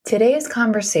Today's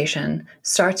conversation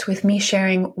starts with me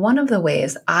sharing one of the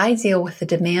ways I deal with the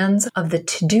demands of the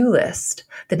to-do list,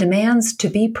 the demands to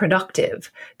be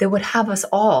productive that would have us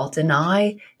all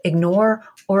deny, ignore,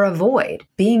 or avoid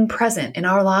being present in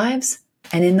our lives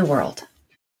and in the world.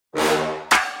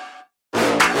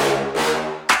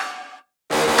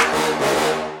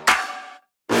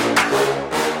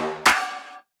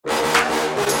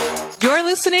 You're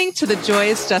listening to the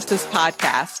Joyous Justice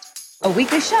Podcast, a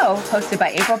weekly show hosted by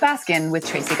April Baskin with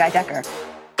Tracy Guy Decker.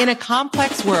 In a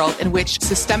complex world in which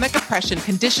systemic oppression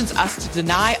conditions us to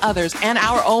deny others and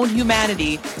our own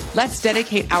humanity, let's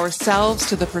dedicate ourselves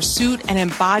to the pursuit and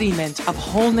embodiment of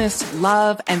wholeness,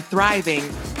 love, and thriving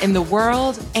in the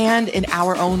world and in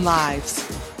our own lives.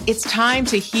 It's time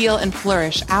to heal and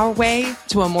flourish our way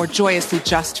to a more joyously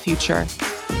just future.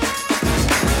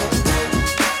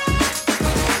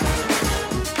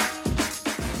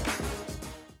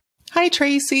 Hi,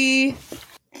 Tracy.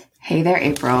 Hey there,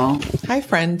 April. Hi,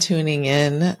 friend tuning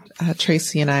in.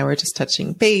 Tracy and I were just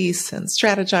touching base and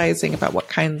strategizing about what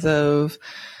kind of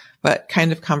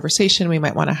conversation we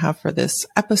might want to have for this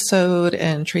episode.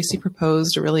 And Tracy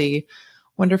proposed a really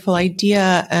wonderful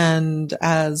idea. And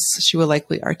as she will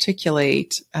likely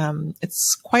articulate,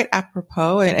 it's quite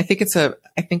apropos. And I think it's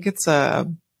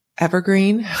a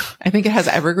evergreen. I think it has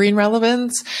evergreen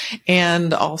relevance.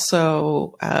 And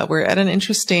also, we're at an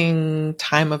interesting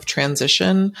time of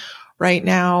transition right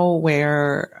now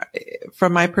where,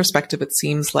 from my perspective, it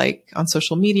seems like on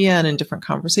social media and in different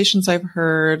conversations I've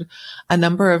heard, a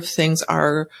number of things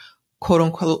are quote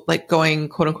unquote, like going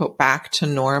quote unquote back to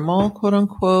normal, quote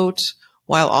unquote,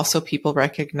 while also people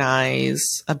recognize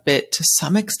a bit to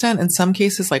some extent, in some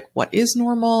cases, like what is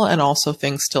normal, and also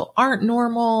things still aren't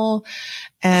normal.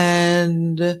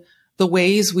 And the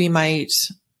ways we might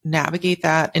navigate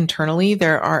that internally,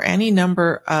 there are any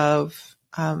number of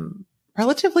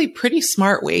relatively pretty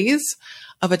smart ways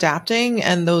of adapting.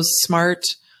 And those smart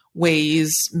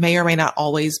ways may or may not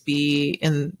always be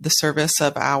in the service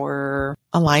of our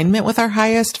alignment with our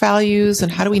highest values.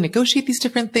 And how do we negotiate these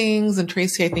different things? And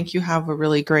Tracy, I think you have a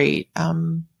really great,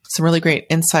 some really great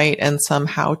insight and some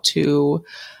how-to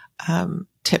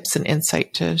tips and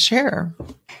insight to share.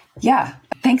 Yeah.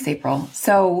 Thanks, April.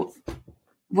 So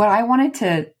what I wanted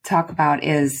to talk about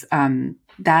is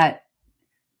that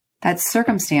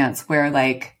circumstance where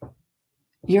like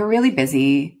you're really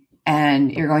busy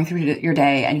and you're going through your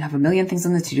day and you have a million things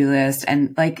on the to-do list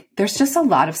and like there's just a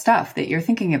lot of stuff that you're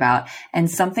thinking about, and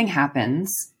something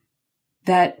happens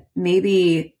that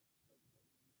maybe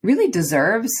really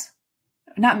deserves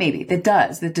some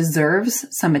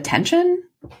attention,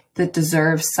 that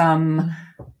deserves some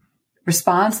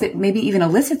response, that maybe even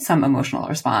elicits some emotional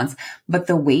response, but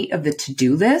the weight of the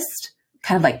to-do list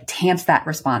kind of like tamps that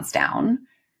response down.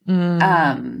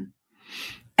 And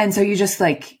so you just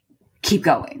like keep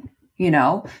going,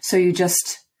 so you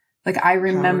just like, I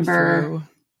remember,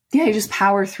 you just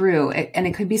power through it. And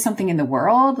it could be something in the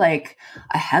world, like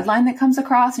a headline that comes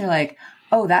across and you're like,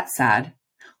 oh, that's sad.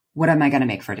 What am I going to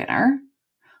make for dinner?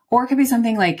 Or it could be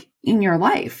something like in your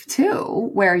life too,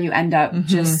 where you end up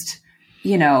just,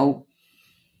 you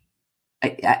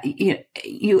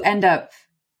end up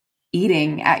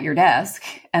eating at your desk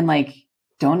and like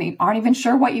aren't even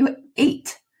sure what you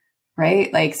ate,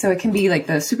 right? Like, so it can be like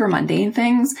the super mundane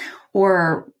things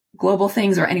or global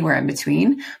things or anywhere in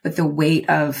between, but the weight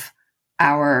of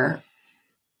our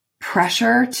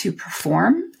pressure to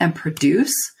perform and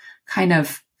produce kind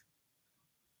of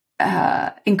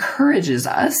encourages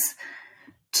us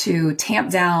to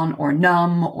tamp down or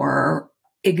numb or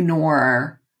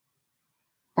ignore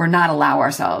or not allow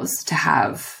ourselves to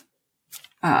have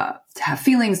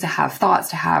feelings, to have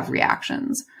thoughts, to have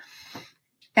reactions.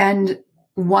 And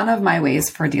one of my ways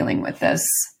for dealing with this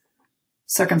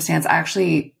circumstance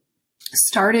actually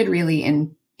started really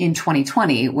in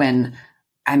 2020 when,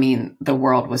 the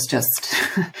world was just,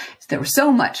 there was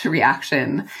so much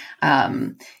reaction.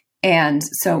 And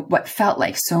so what felt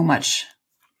like so much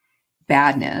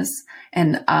badness.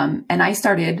 And I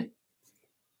started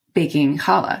baking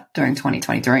challah during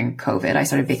 2020, during COVID. I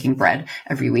started baking bread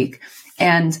every week.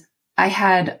 And I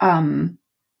had,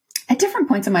 at different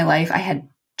points in my life, I had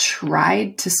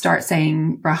tried to start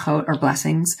saying brachot or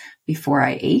blessings before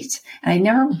I ate. And I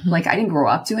never, I didn't grow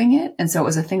up doing it. And so it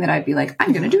was a thing that I'd be like,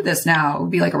 I'm going to do this now. It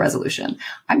would be like a resolution.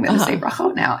 I'm going to say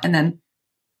brachot now. And then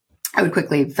I would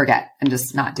quickly forget and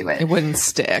just not do it. It wouldn't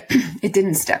stick. It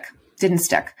didn't stick.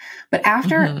 But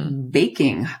after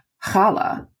baking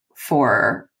challah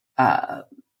for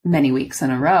many weeks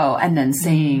in a row and then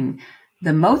saying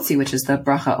the motzi, which is the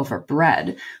bracha over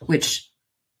bread, which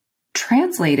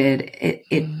translated,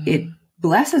 it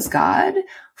blesses God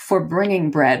for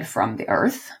bringing bread from the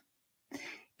earth.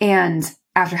 And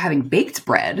after having baked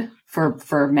bread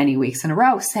for many weeks in a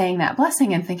row, saying that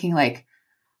blessing and thinking like,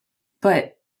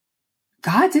 but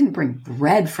God didn't bring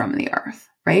bread from the earth,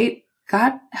 right?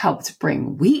 God helped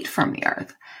bring wheat from the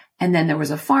earth. And then there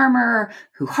was a farmer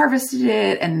who harvested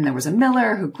it. And then there was a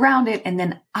miller who ground it. And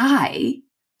then I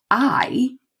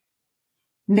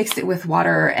mixed it with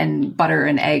water and butter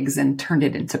and eggs and turned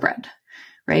it into bread.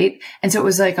 Right. And so it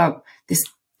was like this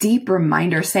deep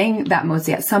reminder, saying that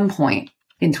mostly at some point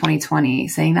in 2020,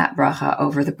 saying that bracha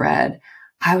over the bread.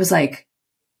 I was like,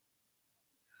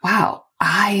 wow,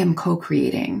 I am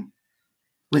co-creating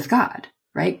with God,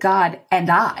 right? God and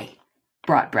I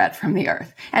brought bread from the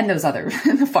earth, and those other,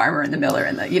 the farmer and the miller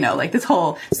and the, like this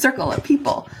whole circle of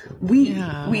people, we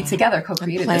together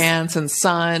co-created and plants and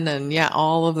sun and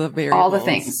all of the variables, all the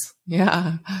things.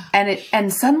 Yeah.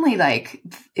 And suddenly like,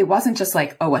 it wasn't just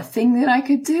like, a thing that I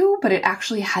could do, but it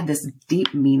actually had this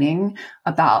deep meaning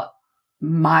about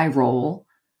my role.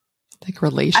 Like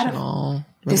relational,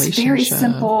 this very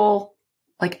simple,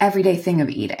 like everyday thing of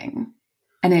eating.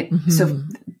 And so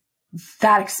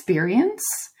that experience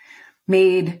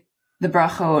made the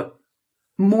brachot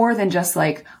more than just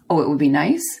like, it would be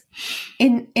nice.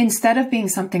 Instead of being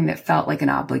something that felt like an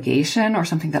obligation or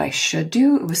something that I should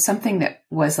do, it was something that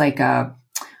was like a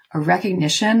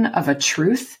recognition of a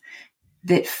truth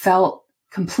that felt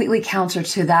completely counter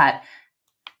to that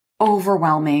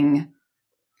overwhelming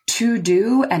to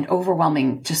do and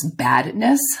overwhelming just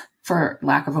badness, for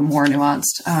lack of a more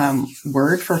nuanced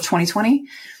word for 2020.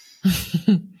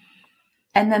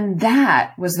 And then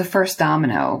that was the first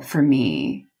domino for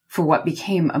me for what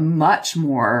became a much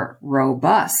more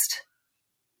robust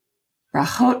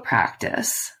brachot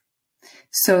practice.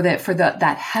 So that for that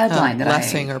headline that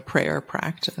blessing or prayer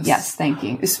practice. Yes, thank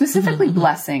you. Specifically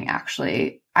blessing,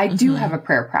 actually. I do have a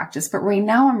prayer practice, but right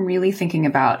now I'm really thinking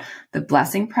about the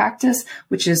blessing practice,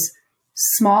 which is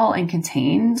small and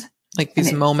contained. Like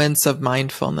these moments of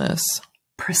mindfulness.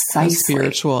 Precisely.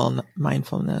 Spiritual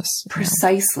mindfulness.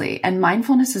 Precisely. Yeah. And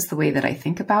mindfulness is the way that I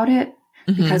think about it.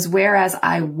 Because whereas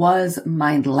I was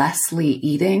mindlessly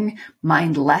eating,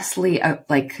 mindlessly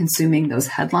like consuming those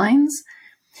headlines,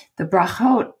 the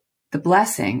brachot, the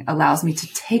blessing, allows me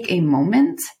to take a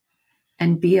moment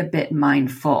and be a bit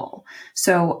mindful.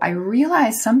 So I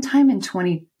realized sometime in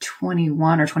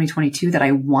 2021 or 2022 that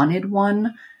I wanted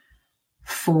one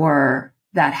for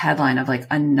that headline of like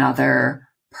another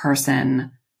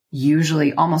person,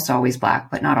 usually almost always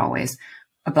Black, but not always,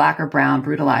 a Black or brown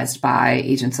brutalized by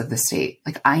agents of the state.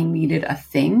 Like I needed a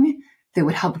thing that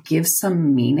would help give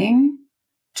some meaning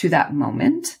to that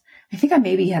moment. I think I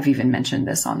maybe have even mentioned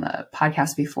this on the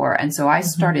podcast before. And so I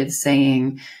started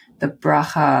saying the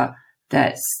bracha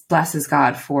that blesses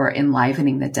God for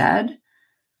enlivening the dead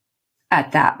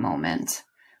at that moment.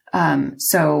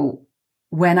 So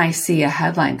when I see a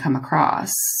headline come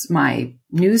across my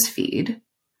news feed,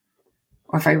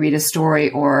 or if I read a story,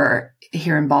 or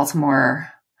here in Baltimore,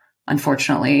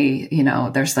 unfortunately,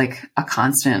 there's like a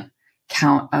constant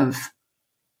count of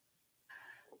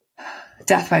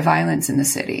death by violence in the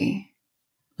city.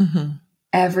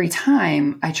 Every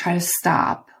time I try to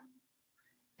stop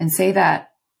and say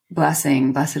that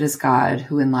blessing, blessed is God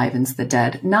who enlivens the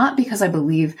dead, not because I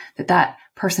believe that that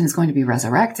person is going to be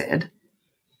resurrected,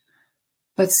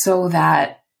 but so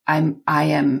that I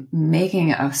am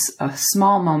making a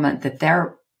small moment that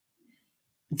their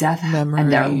death memory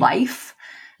and their life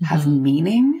have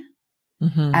meaning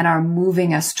and are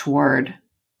moving us toward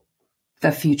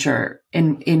the future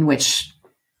in which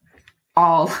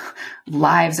all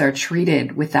lives are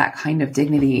treated with that kind of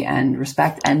dignity and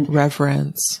respect and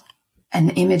reverence,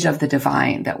 an image of the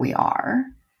divine that we are,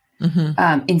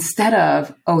 instead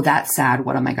of, that's sad,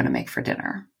 what am I going to make for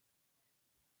dinner?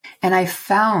 And I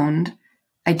found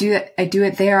I do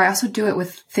it there. I also do it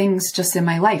with things just in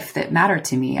my life that matter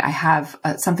to me. I have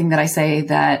something that I say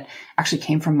that actually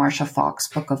came from Marcia Falk's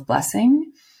Book of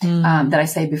Blessing, that I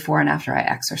say before and after I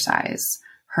exercise.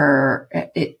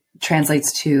 It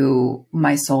translates to,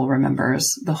 my soul remembers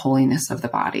the holiness of the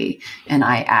body, and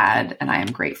I add, and I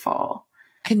am grateful.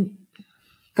 And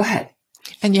go ahead.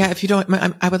 And if you don't,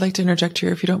 I would like to interject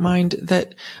here, if you don't mind,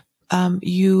 that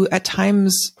you at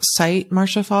times cite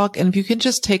Marcia Falk, and if you can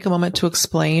just take a moment to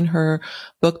explain her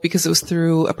book, because it was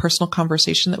through a personal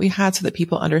conversation that we had, so that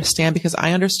people understand, because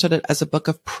I understood it as a book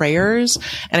of prayers.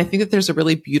 And I think that there's a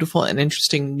really beautiful and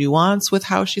interesting nuance with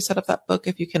how she set up that book.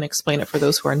 If you can explain it for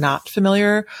those who are not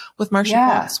familiar with Marcia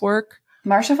Falk's work.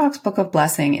 Marcia Falk's Book of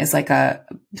Blessing is like a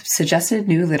suggested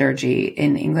new liturgy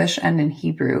in English and in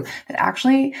Hebrew that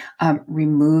actually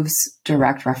removes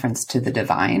direct reference to the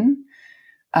divine.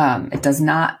 It does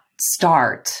not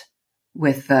start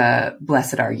with the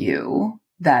blessed are you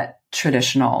that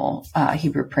traditional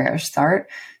Hebrew prayers start.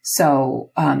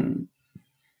 So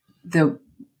the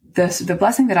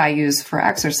blessing that I use for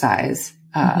exercise,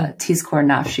 Tizkor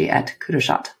nafshi et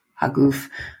kudushat haguf,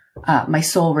 my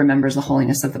soul remembers the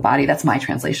holiness of the body. That's my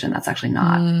translation. That's actually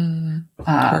not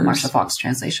Marcia Fox's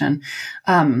translation.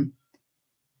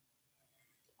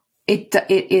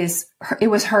 It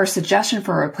was her suggestion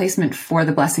for a replacement for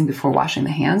the blessing before washing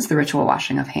the hands, the ritual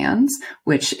washing of hands,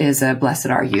 which is a blessed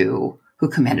are you who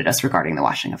commanded us regarding the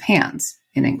washing of hands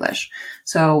in English.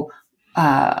 So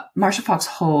Marcia Fox's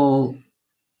whole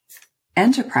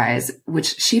enterprise,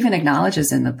 which she even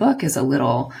acknowledges in the book, is a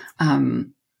little,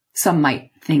 some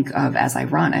might think of as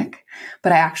ironic,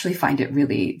 but I actually find it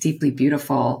really deeply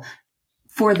beautiful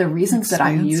for the reasons that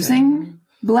I'm using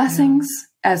blessings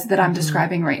as that I'm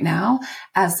describing right now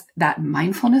as that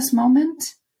mindfulness moment.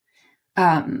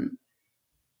 I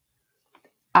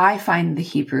find the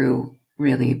Hebrew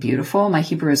really beautiful. My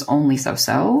Hebrew is only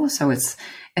so-so. So it's,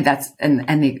 and that's,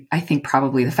 I think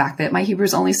probably the fact that my Hebrew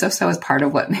is only so-so is part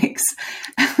of what makes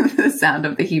the sound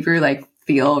of the Hebrew like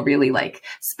feel really like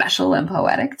special and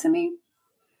poetic to me.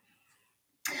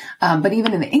 But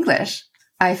even in the English,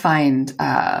 I find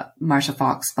Marcia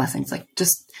Fox blessings like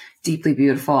just deeply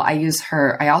beautiful. I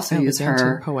also use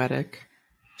her poetic.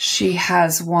 She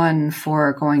has one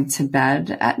for going to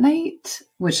bed at night,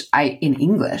 which I, in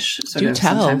English,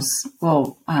 sometimes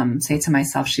will say to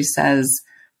myself. She says,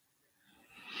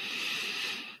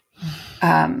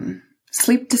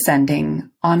 sleep descending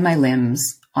on my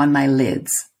limbs, on my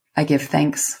lids. I give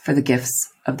thanks for the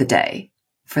gifts of the day.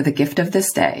 For the gift of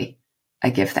this day,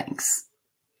 I give thanks.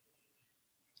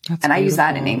 That's and beautiful. I use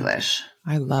that in English.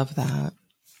 I love that.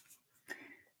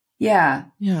 Yeah.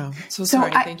 Yeah. So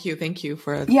sorry. Thank you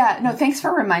for. Yeah. No, thanks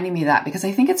for reminding me that, because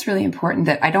I think it's really important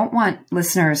that I don't want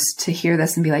listeners to hear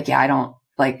this and be like, yeah, I don't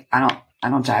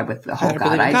jive with the whole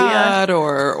God idea. God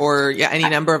or any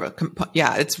number of,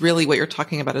 it's really what you're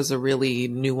talking about is a really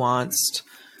nuanced,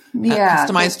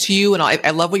 customized to you. And I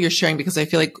love what you're sharing, because I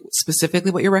feel like specifically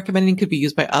what you're recommending could be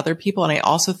used by other people. And I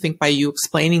also think by you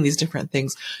explaining these different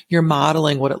things, you're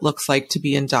modeling what it looks like to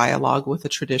be in dialogue with a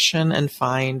tradition and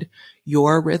find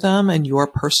your rhythm and your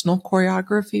personal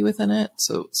choreography within it.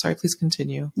 So sorry, please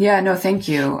continue. Yeah, no, thank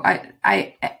you.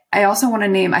 I also want to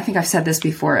name, I think I've said this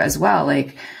before as well,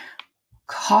 like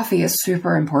coffee is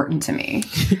super important to me.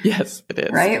 Yes, it is.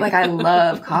 Right? Like I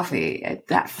love coffee.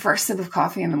 That first sip of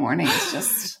coffee in the morning is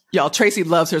just... Y'all, Tracy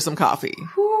loves her some coffee.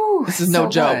 Whew, this is no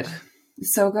joke. Good.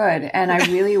 So good. And I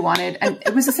really wanted, and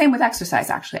it was the same with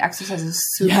exercise, actually. Exercise is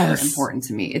super important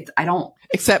to me.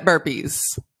 Except burpees.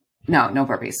 No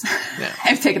burpees. No.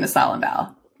 I've taken the Stalin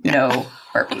vow. Yeah. No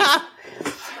burpees.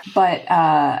 But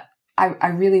I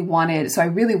really wanted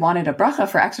a bracha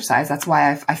for exercise. That's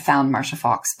why I found Marcia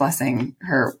Fox blessing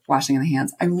her washing of the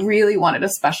hands. I really wanted a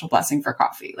special blessing for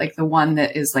coffee. Like the one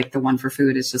that is like the one for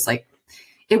food is just like,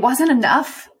 it wasn't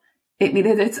enough. It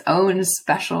needed its own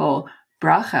special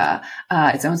bracha,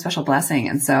 its own special blessing.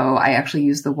 And so I actually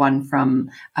used the one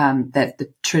from that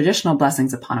the traditional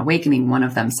blessings upon awakening. One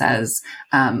of them says,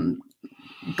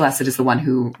 blessed is the one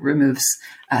who removes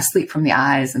sleep from the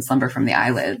eyes and slumber from the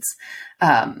eyelids.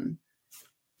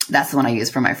 That's the one I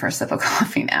use for my first sip of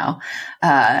coffee now.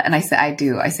 And I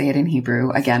say it in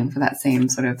Hebrew again for that same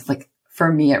sort of like,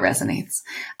 for me, it resonates.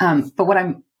 But what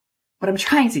I'm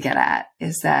trying to get at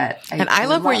is that I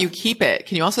love where you keep it.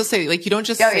 Can you also say, like, you don't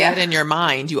just say it in your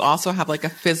mind, you also have like a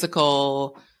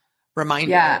physical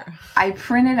reminder. Yeah. I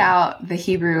printed out the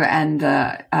Hebrew and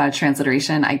the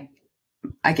transliteration.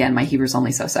 Again, my Hebrew's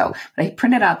only so-so, but I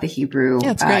printed out the Hebrew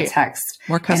text.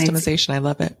 More customization. I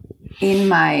love it. In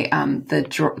my,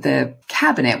 the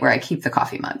cabinet where I keep the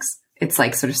coffee mugs. It's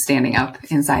like sort of standing up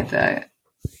inside the,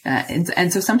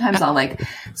 and so sometimes I'll like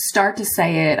start to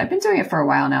say it. I've been doing it for a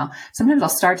while now. Sometimes I'll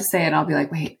start to say it and I'll be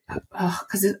like, wait,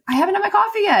 cause I haven't had my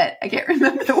coffee yet. I can't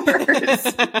remember the words.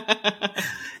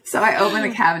 So I open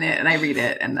the cabinet and I read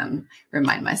it and then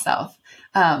remind myself.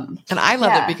 And I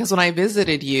love it because when I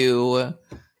visited you,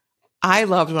 I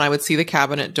loved when I would see the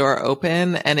cabinet door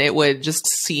open and it would just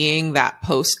seeing that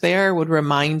post there would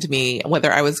remind me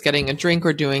whether I was getting a drink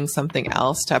or doing something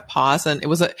else to pause. And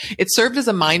it served as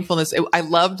a mindfulness. I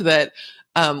loved that,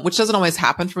 which doesn't always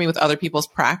happen for me with other people's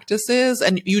practices.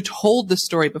 And you told the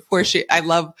story before. I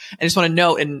just want to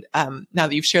note, and now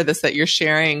that you've shared this, that you're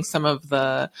sharing some of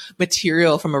the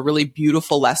material from a really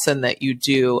beautiful lesson that you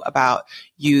do about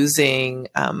using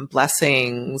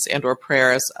blessings and or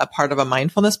prayer as a part of a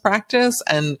mindfulness practice.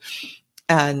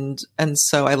 And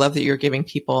so I love that you're giving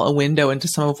people a window into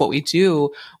some of what we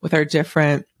do with our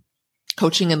different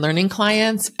coaching and learning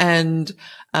clients. And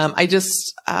I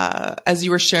just, as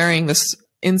you were sharing this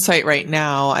insight right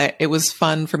now, it was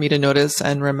fun for me to notice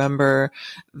and remember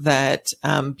that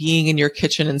being in your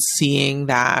kitchen and seeing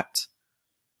that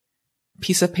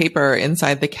piece of paper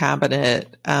inside the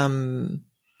cabinet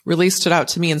really stood out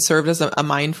to me and served as a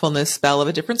mindfulness spell of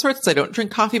a different sort. So I don't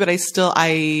drink coffee, but I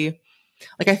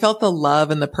felt the love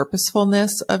and the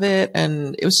purposefulness of it.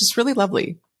 And it was just really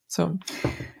lovely. So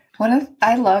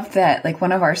I love that, like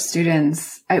one of our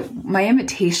students, my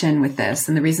invitation with this,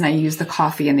 and the reason I use the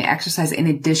coffee and the exercise in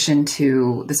addition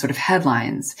to the sort of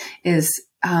headlines is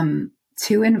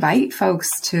to invite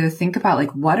folks to think about like,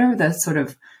 what are the sort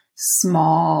of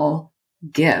small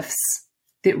gifts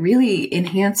that really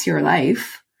enhance your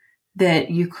life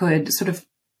that you could sort of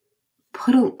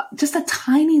put just a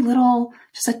tiny little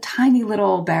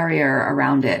barrier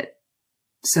around it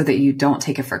so that you don't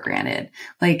take it for granted.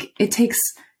 Like it takes,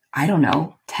 I don't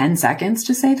know, 10 seconds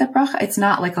to say the bracha. It's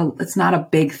not a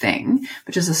big thing,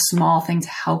 but just a small thing to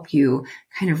help you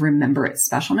kind of remember its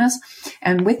specialness.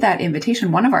 And with that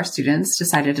invitation, one of our students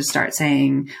decided to start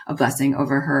saying a blessing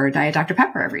over her Diet Dr.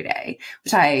 Pepper every day,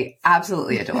 which I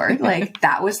absolutely adored. Like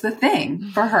that was the thing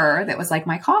for her. That was like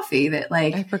my coffee that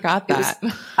like, I forgot that.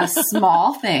 It was a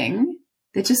small thing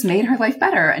that just made her life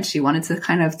better. And she wanted to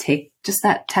kind of take just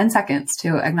that 10 seconds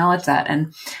to acknowledge that.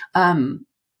 And,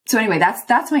 so anyway,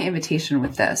 that's my invitation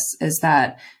with this is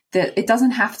that it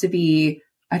doesn't have to be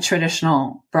a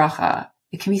traditional bracha.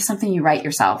 It can be something you write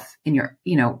yourself in your,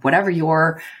 whatever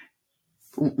your,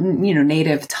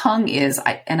 native tongue is.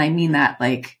 And I mean that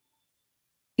like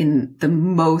in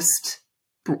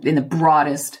the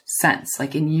broadest sense,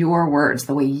 like in your words,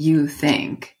 the way you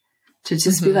think, to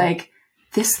just be like,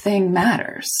 this thing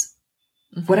matters.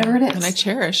 Whatever it is. And I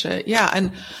cherish it. Yeah.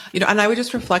 And, and I would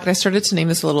just reflect, I started to name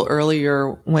this a little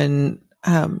earlier when,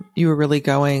 you were really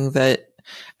going that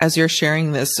as you were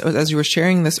sharing this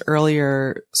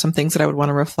earlier, some things that I would want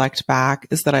to reflect back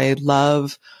is that I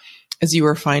love as you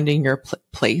were finding your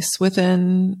place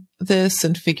within this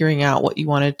and figuring out what you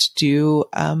wanted to do,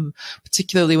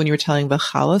 particularly when you were telling the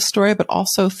challah story, but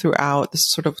also throughout this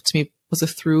sort of, to me, was a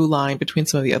through line between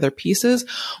some of the other pieces,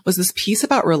 was this piece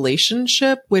about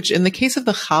relationship, which in the case of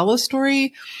the challah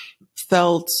story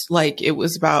felt like it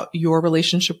was about your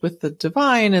relationship with the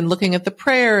divine and looking at the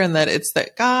prayer, and that it's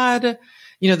that God,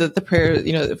 that the prayer,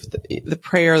 the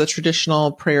prayer, the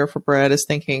traditional prayer for bread is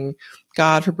thanking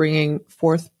God for bringing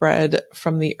forth bread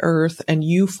from the earth and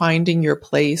you finding your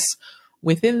place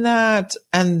within that.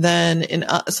 And then in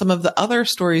some of the other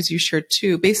stories you shared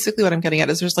too, basically what I'm getting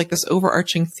at is there's like this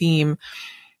overarching theme.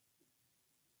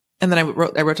 And then I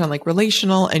wrote down like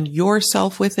relational and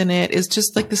yourself within it is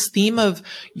just like this theme of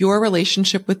your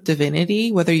relationship with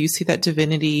divinity, whether you see that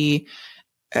divinity,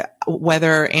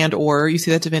 or you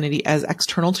see that divinity as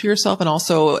external to yourself, and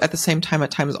also at the same time, at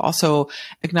times also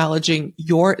acknowledging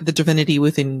the divinity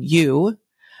within you.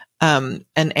 And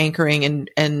anchoring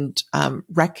and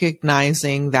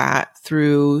recognizing that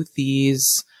through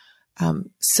these,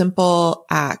 simple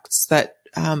acts that,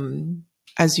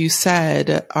 as you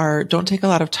said, don't take a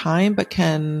lot of time, but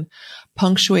can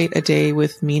punctuate a day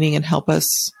with meaning and help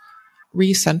us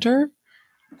recenter,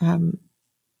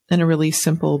 in a really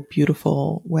simple,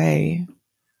 beautiful way.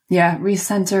 Yeah.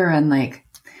 Recenter and like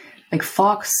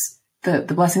Fox, the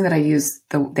blessing that I use,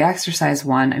 the exercise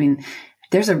one. I mean,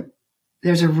 there's a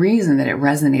reason that it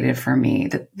resonated for me,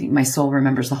 that my soul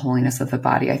remembers the holiness of the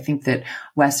body. I think that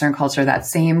Western culture, that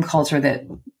same culture that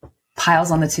piles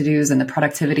on the to-dos and the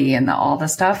productivity and all the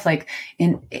stuff, like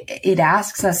it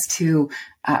asks us to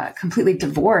completely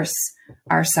divorce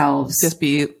ourselves. Just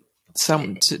be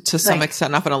to some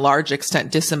extent, not in a large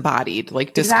extent, disembodied,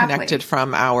 like disconnected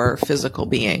from our physical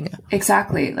being.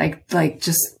 Exactly.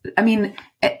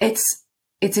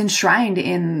 It's enshrined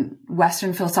in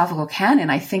Western philosophical canon.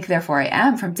 I think, therefore I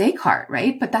am, from Descartes,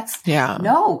 right? But that's not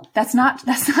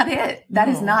it. That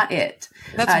is not it.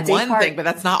 That's one thing, but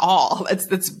that's not all.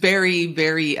 It's very,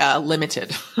 very,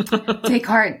 limited.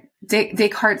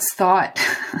 Descartes' thought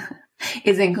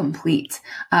is incomplete.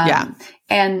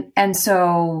 And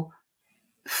so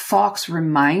Fox's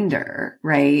reminder,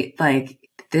 right? Like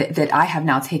that I have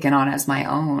now taken on as my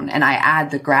own, and I add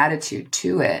the gratitude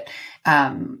to it,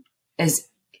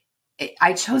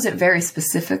 I chose it very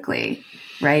specifically,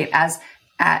 right?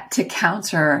 To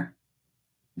counter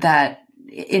that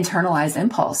internalized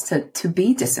impulse to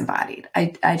be disembodied.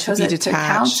 I chose it to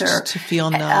counter, to feel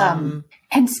numb,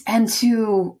 and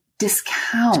to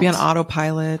discount, to be on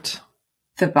autopilot,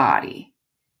 the body,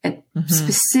 and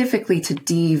specifically to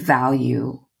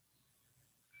devalue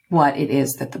what it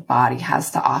is that the body has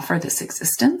to offer this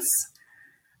existence.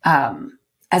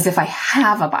 as if I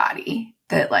have a body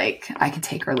that like I could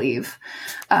take or leave.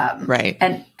 Right.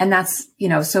 And that's, you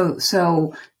know,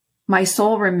 so my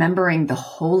soul remembering the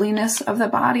holiness of the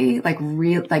body, like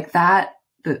real, like that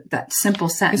simple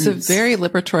sentence. It's a very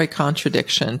liberatory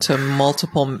contradiction to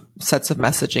multiple sets of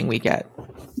messaging we get.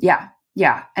 Yeah.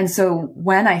 Yeah. And so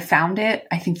when I found it,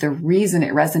 I think the reason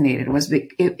it resonated was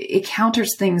it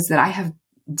counters things that I have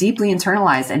deeply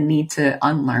internalized and need to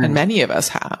unlearn. And many of us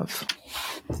have.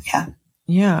 Yeah.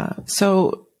 Yeah.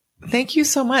 So thank you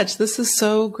so much. This is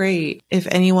so great.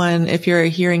 If you're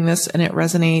hearing this and it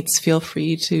resonates, feel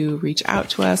free to reach out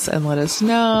to us and let us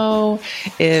know.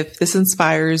 If this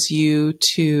inspires you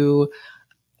to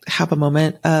have a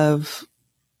moment of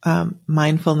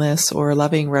mindfulness or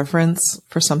loving reverence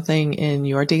for something in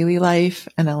your daily life,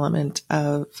 an element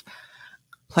of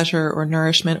pleasure or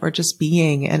nourishment or just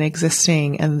being and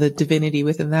existing and the divinity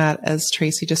within that, as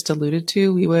Tracy just alluded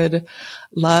to, we would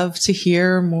love to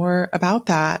hear more about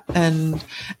that. And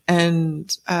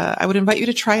I would invite you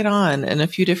to try it on in a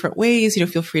few different ways.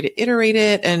 Feel free to iterate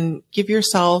it and give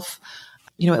yourself,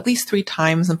 at least 3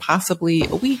 times and possibly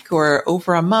a week or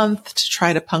over a month to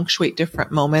try to punctuate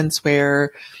different moments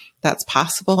where that's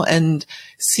possible and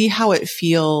see how it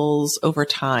feels over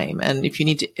time. And if you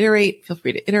need to iterate, feel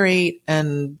free to iterate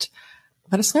and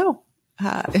let us know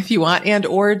if you want, and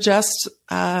or just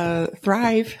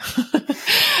thrive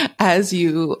as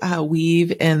you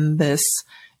weave in this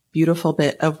beautiful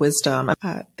bit of wisdom.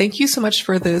 Thank you so much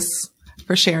for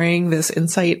sharing this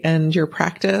insight and your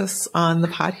practice on the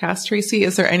podcast, Tracy.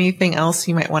 Is there anything else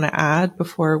you might want to add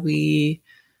before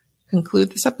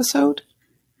conclude this episode?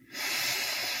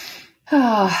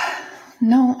 Oh,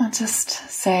 no, I'll just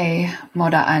say,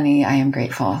 Moda Ani, I am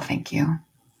grateful. Thank you.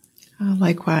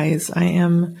 Likewise, I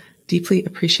am deeply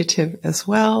appreciative as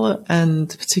well, and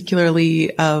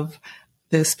particularly of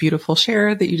this beautiful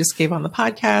share that you just gave on the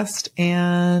podcast.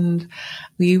 And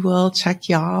we will check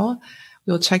y'all.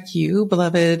 We'll check you,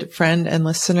 beloved friend and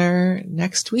listener,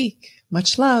 next week.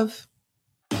 Much love.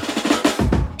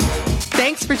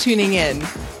 Thanks for tuning in.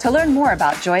 To learn more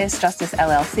about Joyous Justice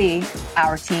LLC,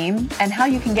 our team, and how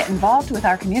you can get involved with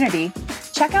our community,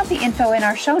 check out the info in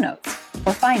our show notes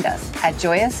or find us at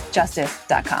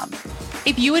joyousjustice.com.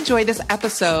 If you enjoyed this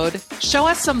episode, show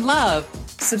us some love.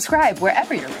 Subscribe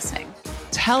wherever you're listening.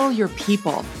 Tell your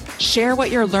people. Share what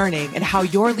you're learning and how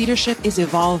your leadership is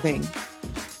evolving.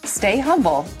 Stay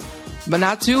humble, but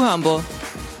not too humble.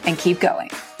 And keep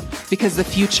going. Because the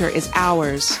future is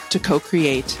ours to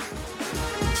co-create.